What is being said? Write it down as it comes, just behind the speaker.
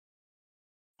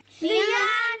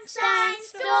Leanne Science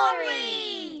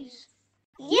Stories!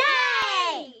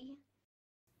 Yay!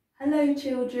 Hello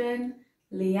children,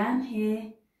 Leanne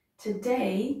here.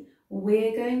 Today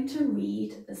we're going to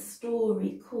read a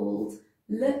story called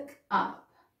Look Up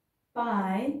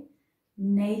by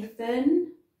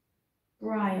Nathan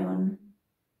Bryon.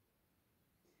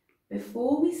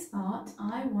 Before we start,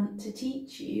 I want to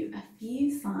teach you a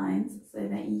few signs so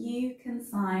that you can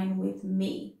sign with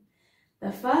me.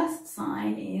 The first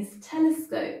sign is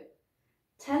telescope.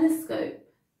 Telescope.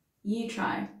 You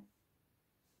try.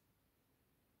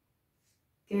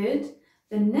 Good.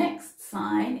 The next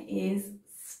sign is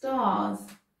stars.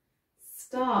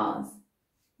 Stars.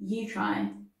 You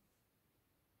try.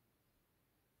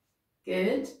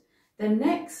 Good. The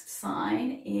next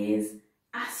sign is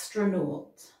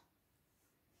astronaut.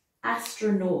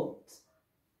 Astronaut.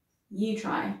 You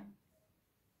try.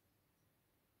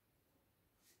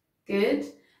 Good.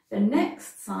 The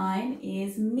next sign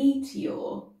is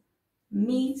meteor.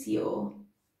 Meteor.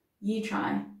 You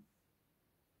try.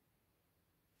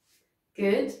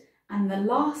 Good. And the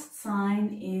last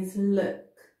sign is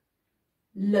look.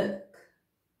 Look.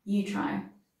 You try.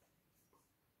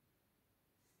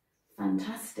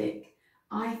 Fantastic.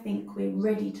 I think we're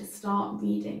ready to start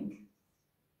reading.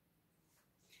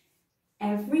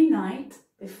 Every night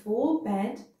before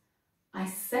bed, I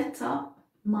set up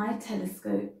my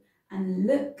telescope and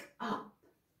look up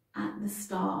at the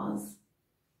stars.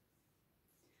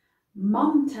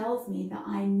 Mum tells me that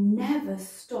I never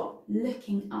stop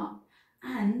looking up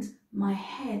and my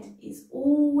head is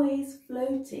always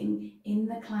floating in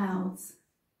the clouds.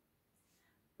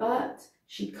 But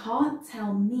she can't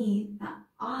tell me that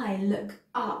I look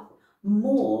up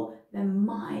more than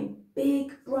my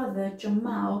big brother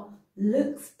Jamal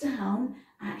looks down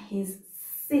at his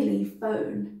silly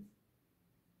phone.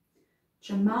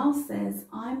 Jamal says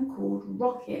I'm called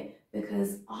Rocket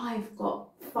because I've got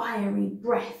fiery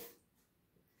breath.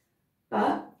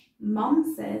 But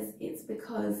Mum says it's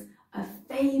because a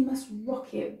famous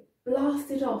rocket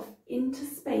blasted off into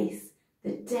space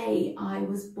the day I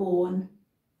was born.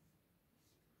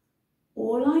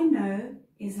 All I know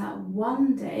is that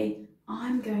one day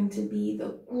I'm going to be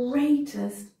the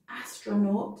greatest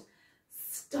astronaut,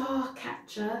 star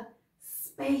catcher,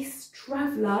 space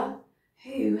traveller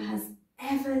who has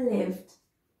ever lived,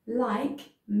 like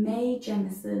Mae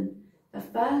Jemison, the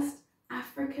first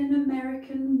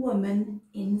African-American woman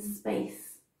in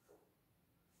space.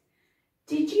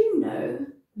 Did you know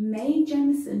Mae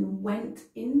Jemison went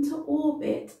into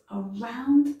orbit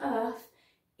around Earth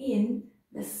in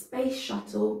the Space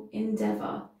Shuttle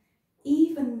Endeavour,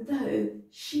 even though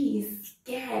she's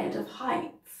scared of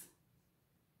heights?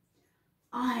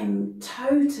 I'm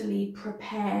totally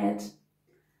prepared.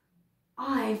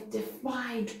 I've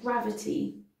defied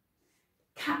gravity,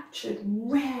 captured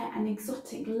rare and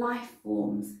exotic life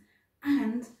forms,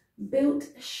 and built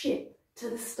a ship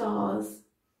to the stars.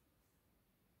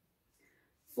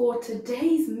 For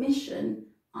today's mission,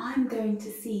 I'm going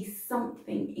to see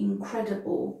something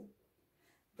incredible.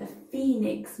 The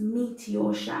Phoenix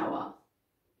meteor shower.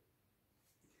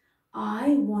 I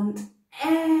want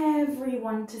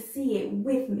everyone to see it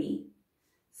with me.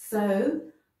 So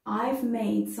I've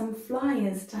made some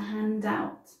flyers to hand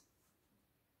out.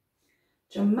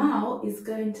 Jamal is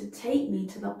going to take me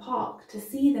to the park to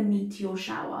see the meteor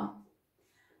shower.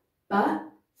 But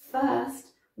first,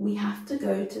 we have to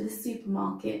go to the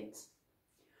supermarket.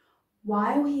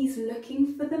 While he's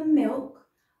looking for the milk,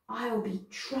 I'll be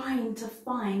trying to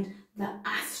find the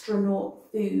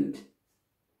astronaut food.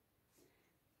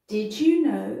 Did you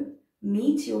know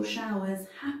meteor showers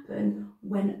happen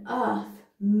when Earth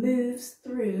moves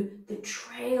through the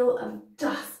trail of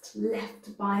dust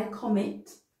left by a comet?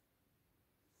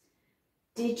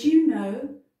 Did you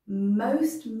know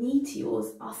most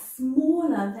meteors are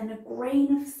smaller than a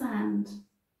grain of sand?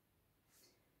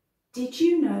 Did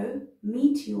you know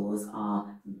meteors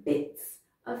are bits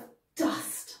of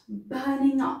dust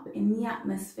burning up in the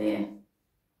atmosphere?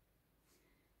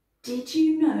 Did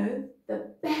you know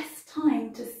the best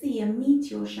time to see a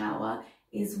meteor shower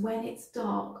is when it's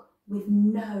dark with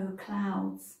no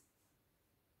clouds?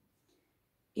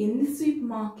 In the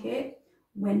supermarket,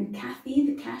 when Kathy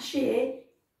the cashier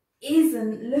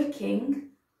isn't looking,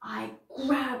 I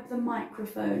grab the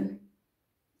microphone.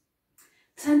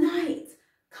 Tonight,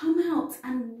 come out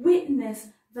and witness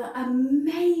the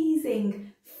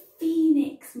amazing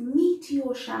Phoenix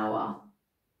meteor shower.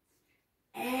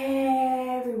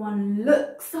 Everyone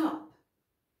looks up.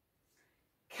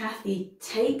 Kathy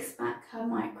takes back her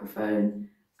microphone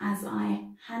as I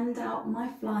hand out my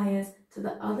flyers to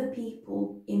the other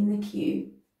people in the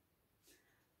queue.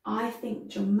 I think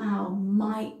Jamal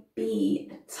might be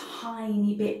a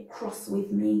tiny bit cross with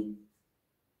me.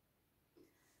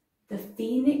 The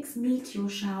Phoenix meteor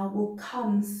shower will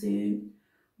come soon.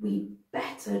 We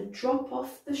better drop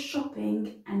off the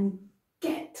shopping and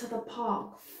get to the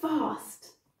park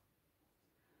fast.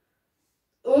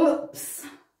 Oops!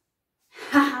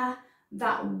 Haha,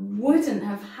 that wouldn't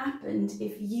have happened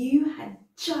if you had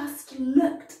just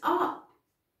looked up.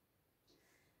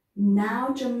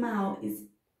 Now Jamal is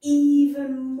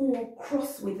even more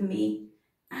cross with me,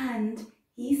 and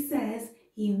he says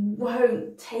he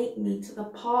won't take me to the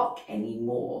park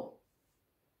anymore.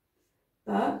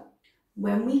 But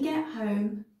when we get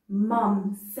home,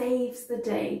 Mum saves the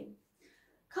day.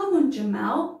 Come on,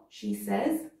 Jamal, she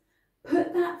says.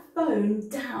 Put that phone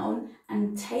down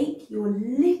and take your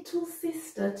little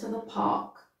sister to the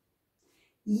park.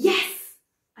 Yes!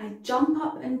 I jump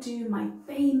up and do my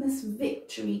famous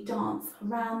victory dance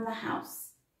around the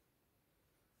house.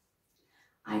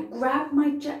 I grab my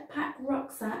jetpack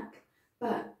rucksack,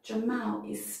 but Jamal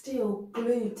is still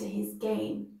glued to his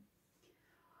game.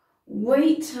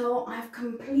 Wait till I've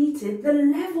completed the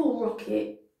level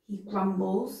rocket, he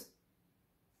grumbles.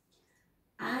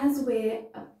 As we're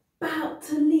about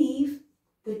to leave,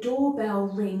 the doorbell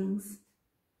rings.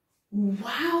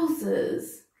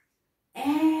 Wowzers!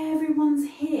 Everyone's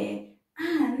here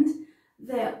and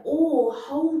they're all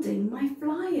holding my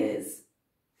flyers.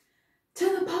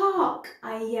 To the park,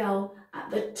 I yell at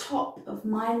the top of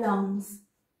my lungs.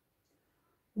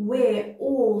 We're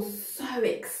all so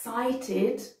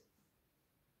excited.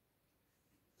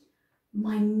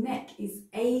 My neck is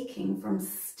aching from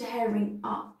staring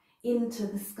up into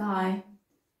the sky,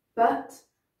 but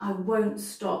I won't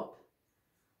stop.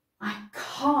 I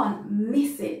can't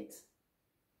miss it.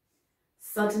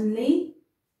 Suddenly,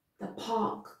 the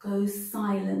park goes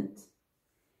silent.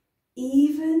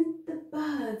 Even the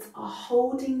birds are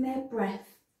holding their breath.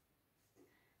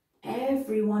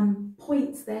 Everyone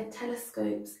points their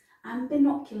telescopes and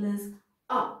binoculars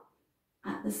up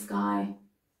at the sky.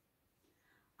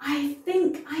 I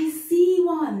think I see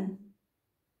one.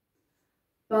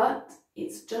 But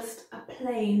it's just a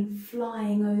plane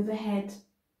flying overhead.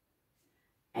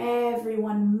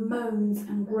 Everyone moans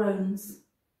and groans.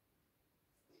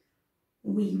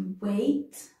 We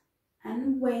wait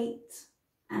and wait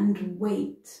and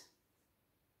wait.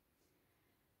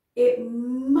 It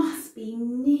must be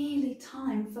nearly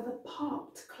time for the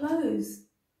park to close.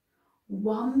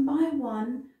 One by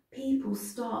one, people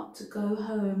start to go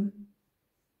home.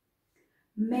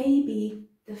 Maybe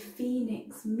the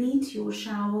Phoenix meteor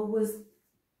shower was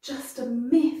just a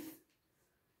myth.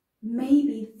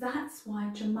 Maybe that's why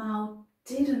Jamal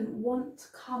didn't want to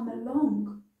come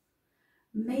along.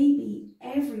 Maybe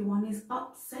everyone is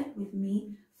upset with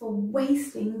me for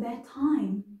wasting their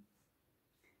time.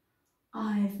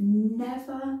 I've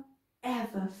never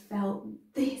ever felt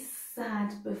this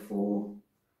sad before.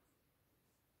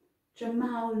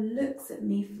 Jamal looks at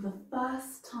me for the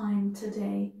first time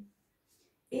today.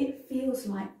 It feels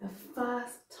like the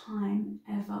first time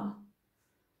ever.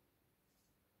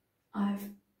 I've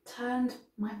turned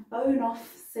my phone off,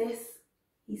 sis,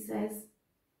 he says.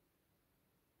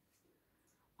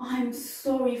 I'm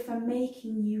sorry for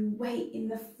making you wait in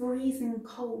the freezing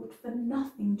cold for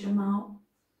nothing, Jamal.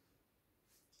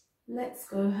 Let's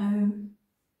go home.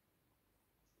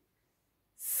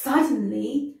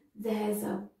 Suddenly, there's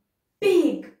a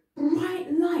big,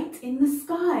 bright light in the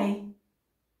sky.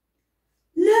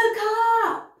 Look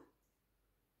up!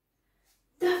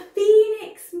 The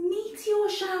Phoenix meteor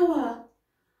shower.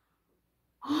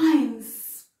 I'm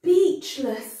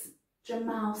speechless,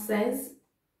 Jamal says.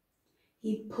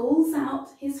 He pulls out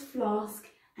his flask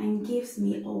and gives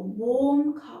me a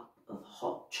warm cup of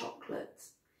hot chocolate.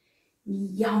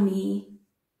 Yummy.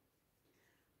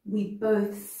 We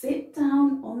both sit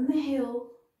down on the hill,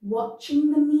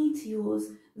 watching the meteors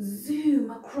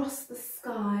zoom across the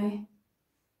sky.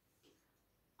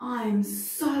 I'm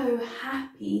so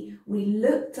happy we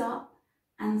looked up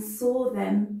and saw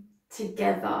them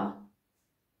together.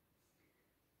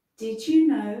 Did you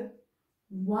know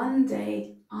one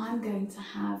day I'm going to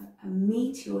have a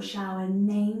meteor shower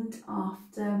named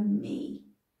after me?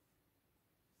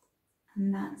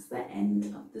 And that's the end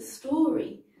of the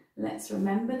story. Let's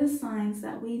remember the signs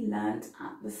that we learnt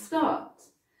at the start.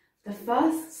 The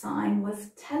first sign was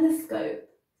telescope.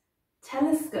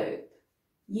 Telescope.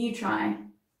 You try.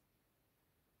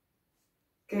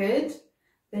 Good.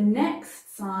 The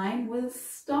next sign was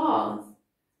stars.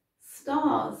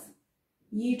 Stars.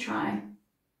 You try.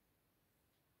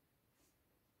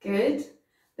 Good.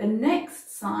 The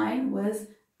next sign was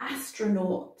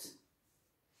astronaut.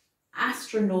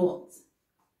 Astronaut.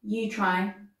 You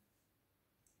try.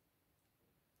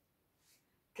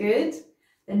 Good.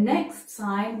 The next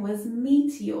sign was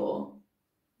meteor.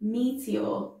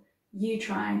 Meteor. You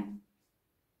try.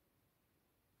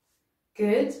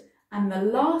 Good. And the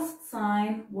last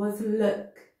sign was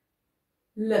look.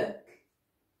 Look.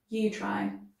 You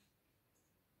try.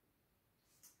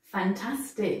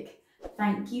 Fantastic.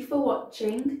 Thank you for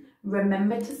watching.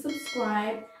 Remember to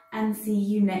subscribe and see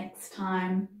you next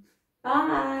time.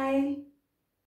 Bye.